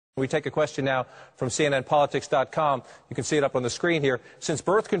We take a question now from CNNPolitics.com. You can see it up on the screen here. Since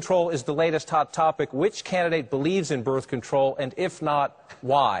birth control is the latest hot topic, which candidate believes in birth control, and if not,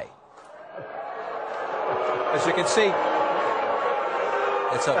 why? As you can see,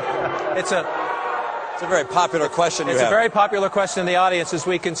 it's a very popular question. It's a very popular question in the audience, as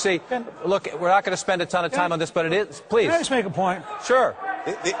we can see. Look, we're not going to spend a ton of time on this, but it is. Please. Can I just make a point? Sure.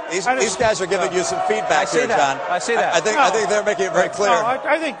 These guys are giving you some feedback here, John. I see that. I think they're making it very clear.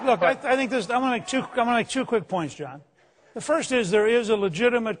 I think this. I'm going to make two quick points, John. The first is there is a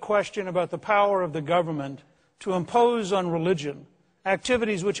legitimate question about the power of the government to impose on religion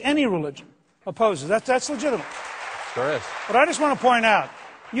activities which any religion opposes. That's legitimate. There is. But I just want to point out,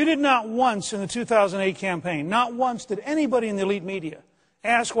 you did not once in the 2008 campaign, not once did anybody in the elite media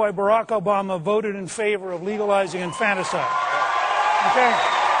ask why Barack Obama voted in favor of legalizing infanticide. Okay?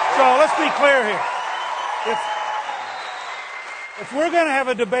 So let's be clear here. If we're going to have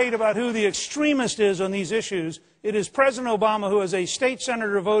a debate about who the extremist is on these issues, it is President Obama, who as a state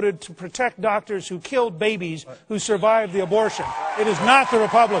senator voted to protect doctors who killed babies who survived the abortion. It is not the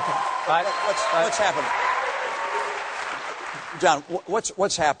Republicans. What's happened? John,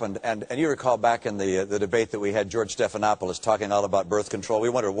 what's happened, and you recall back in the debate that we had George Stephanopoulos talking all about birth control. We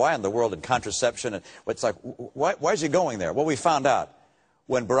wondered why in the world and contraception, and it's like, why is he going there? Well, we found out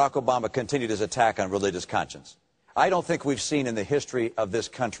when Barack Obama continued his attack on religious conscience. I don't think we've seen in the history of this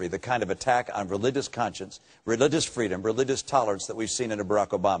country the kind of attack on religious conscience, religious freedom, religious tolerance that we've seen under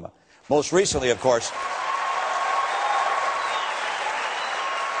Barack Obama. Most recently, of course,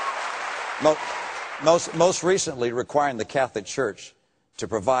 most recently requiring the Catholic Church to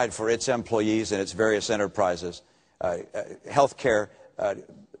provide for its employees and its various enterprises health care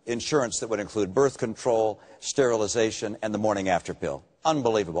insurance that would include birth control, sterilization, and the morning after pill.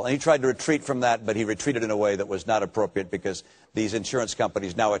 Unbelievable. And he tried to retreat from that, but he retreated in a way that was not appropriate because these insurance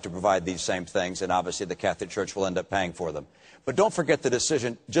companies now have to provide these same things, and obviously the Catholic Church will end up paying for them. But don't forget the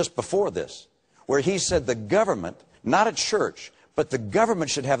decision just before this, where he said the government, not a church, but the government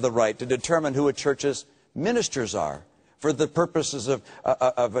should have the right to determine who a church's ministers are for the purposes of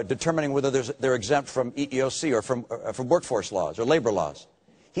determining whether they're exempt from EEOC or from workforce laws or labor laws.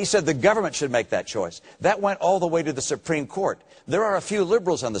 He said the government should make that choice. That went all the way to the Supreme Court. There are a few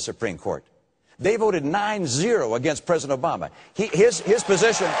liberals on the Supreme Court. They voted 9-0 against President Obama. His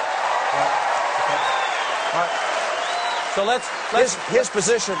position... So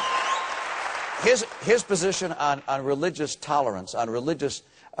his position on religious tolerance, on religious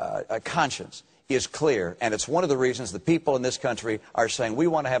conscience, is clear, and it's one of the reasons the people in this country are saying we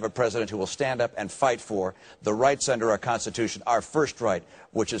want to have a president who will stand up and fight for the rights under our Constitution, our first right,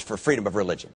 which is for freedom of religion.